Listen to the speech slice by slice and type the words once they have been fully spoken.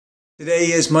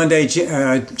Today is Monday,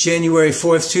 January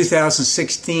 4th,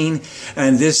 2016,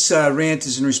 and this rant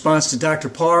is in response to Dr.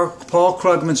 Paul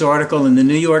Krugman's article in the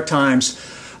New York Times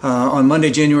on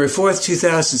Monday, January 4th,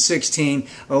 2016,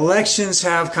 Elections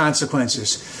Have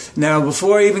Consequences. Now,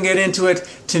 before I even get into it,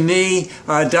 to me,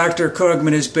 Dr.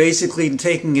 Krugman is basically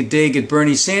taking a dig at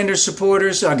Bernie Sanders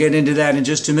supporters. I'll get into that in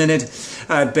just a minute.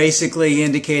 Basically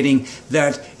indicating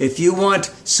that if you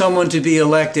want someone to be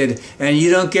elected and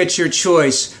you don't get your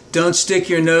choice, don't stick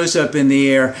your nose up in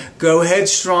the air. Go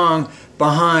headstrong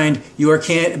behind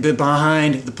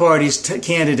the party's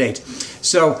candidate.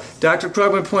 So Dr.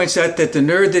 Krugman points out that the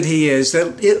nerd that he is,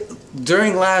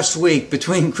 during last week,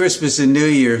 between Christmas and New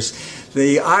Year's,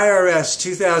 the IRS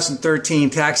 2013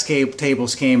 tax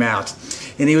tables came out,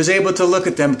 and he was able to look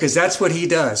at them because that's what he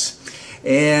does.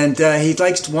 And he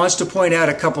wants to point out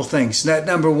a couple things.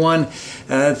 Number one,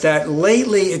 that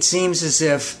lately it seems as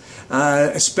if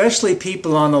especially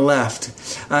people on the left,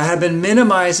 have been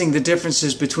minimizing the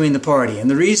differences between the party. And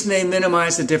the reason they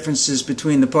minimize the differences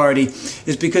between the party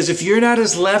is because if you're not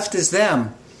as left as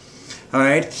them, all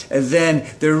right, then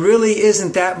there really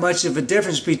isn't that much of a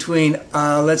difference between,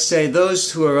 let's say,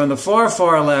 those who are on the far,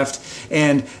 far left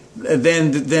and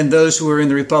then those who are in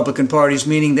the Republican parties,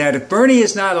 meaning that if Bernie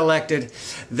is not elected,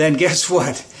 then guess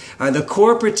what? The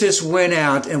corporatists win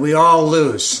out and we all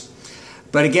lose.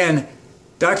 But again,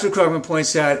 Dr. Krugman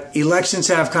points out elections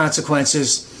have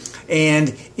consequences,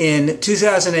 and in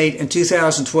 2008 and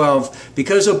 2012,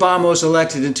 because Obama was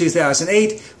elected in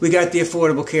 2008, we got the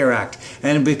Affordable Care Act,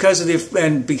 and because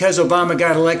Obama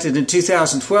got elected in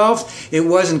 2012, it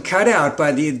wasn't cut out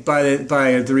by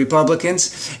the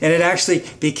Republicans, and it actually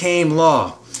became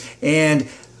law. And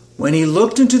when he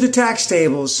looked into the tax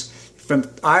tables from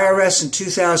IRS in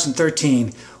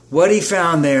 2013, what he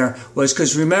found there was,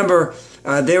 because remember,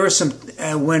 there were some,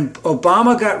 when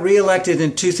Obama got reelected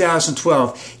in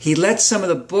 2012, he let some of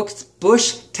the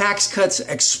Bush tax cuts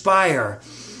expire,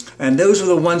 and those were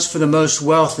the ones for the most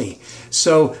wealthy.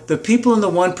 So the people in the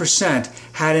 1%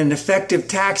 had an effective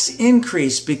tax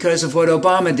increase because of what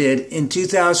Obama did in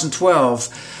 2012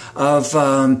 of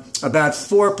about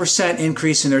 4%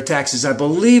 increase in their taxes. I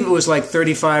believe it was like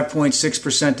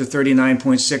 35.6% to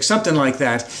 39.6%, something like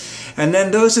that. And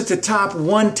then those at the top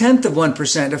 1/10 of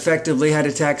 1% effectively had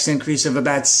a tax increase of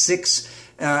about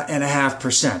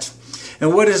 6.5%.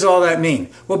 And what does all that mean?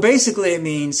 Well, basically it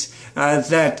means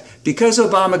that because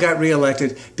Obama got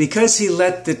reelected, because he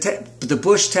let the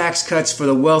Bush tax cuts for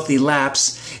the wealthy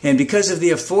lapse, and because of the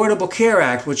Affordable Care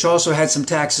Act, which also had some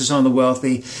taxes on the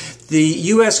wealthy, the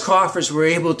U.S. coffers were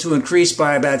able to increase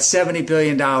by about $70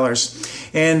 billion,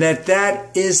 and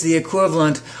that is the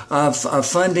equivalent of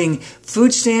funding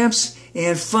food stamps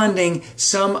and funding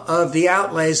some of the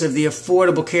outlays of the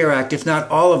Affordable Care Act, if not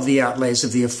all of the outlays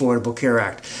of the Affordable Care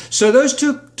Act. So those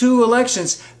two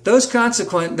elections, those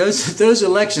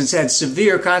elections had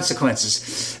severe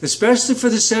consequences, especially for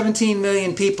the 17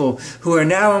 million people who are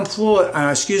now insured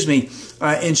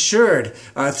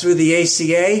through the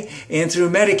ACA and through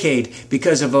Medicaid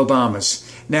because of Obama's.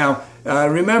 Now,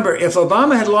 remember, if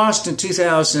Obama had lost in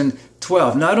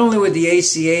 2012, not only would the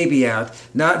ACA be out,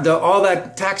 all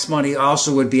that tax money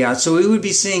also would be out. So we would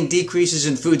be seeing decreases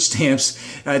in food stamps,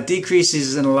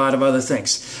 decreases in a lot of other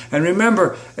things. And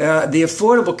remember, the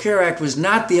Affordable Care Act was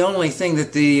not the only thing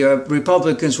that the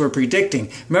Republicans were predicting.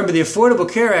 Remember, the Affordable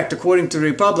Care Act, according to the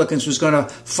Republicans, was going to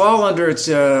fall under its,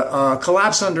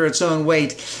 collapse under its own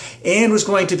weight, and was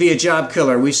going to be a job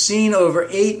killer. We've seen over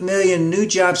 8 million new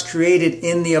jobs created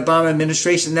in the Obama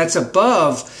administration. That's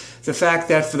above the fact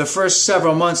that for the first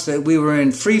several months that we were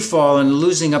in free fall and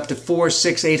losing up to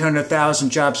 800,000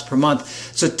 jobs per month.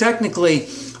 So technically,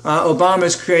 Obama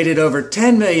has created over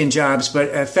 10 million jobs, but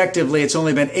effectively it's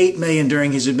only been 8 million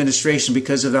during his administration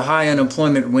because of the high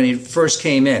unemployment when he first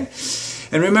came in.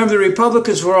 And remember, the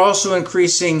Republicans were also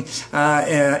increasing,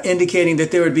 indicating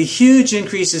that there would be huge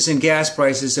increases in gas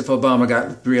prices if Obama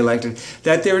got reelected,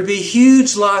 that there would be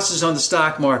huge losses on the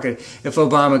stock market if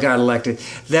Obama got elected,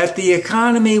 that the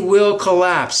economy will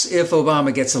collapse if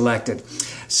Obama gets elected.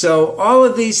 So all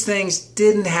of these things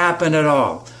didn't happen at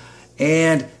all.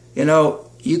 And, you know,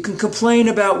 you can complain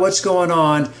about what's going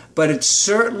on, but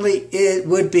it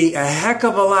would be a heck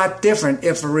of a lot different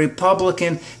if a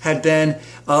Republican had been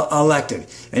elected.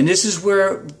 And this is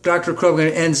where Dr.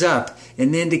 Krugman ends up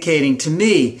in indicating, to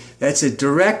me, that's a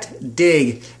direct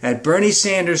dig at Bernie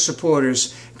Sanders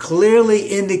supporters, clearly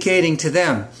indicating to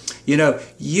them, you know,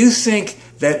 you think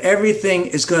that everything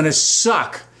is going to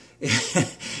suck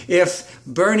if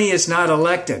Bernie is not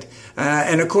elected.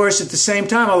 And of course, at the same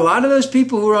time, a lot of those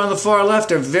people who are on the far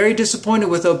left are very disappointed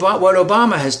with what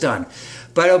Obama has done.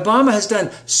 But Obama has done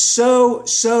so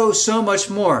much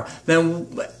more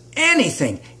than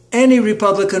anything any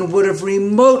Republican would have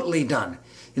remotely done.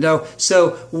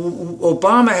 So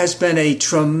Obama has been a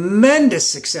tremendous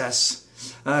success,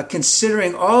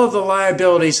 considering all of the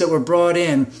liabilities that were brought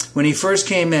in when he first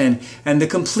came in, and the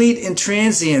complete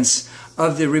intransience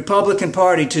of the Republican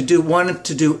Party wanting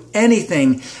to do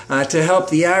anything to help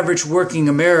the average working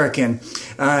American.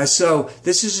 So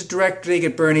this is a direct dig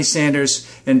at Bernie Sanders,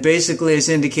 and basically is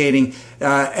indicating,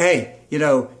 hey,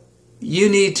 you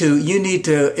need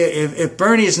to, if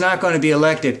Bernie is not going to be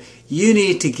elected, you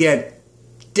need to get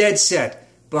dead set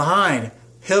behind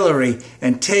Hillary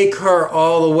and take her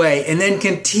all the way, and then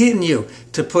continue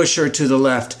to push her to the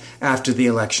left after the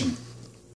election.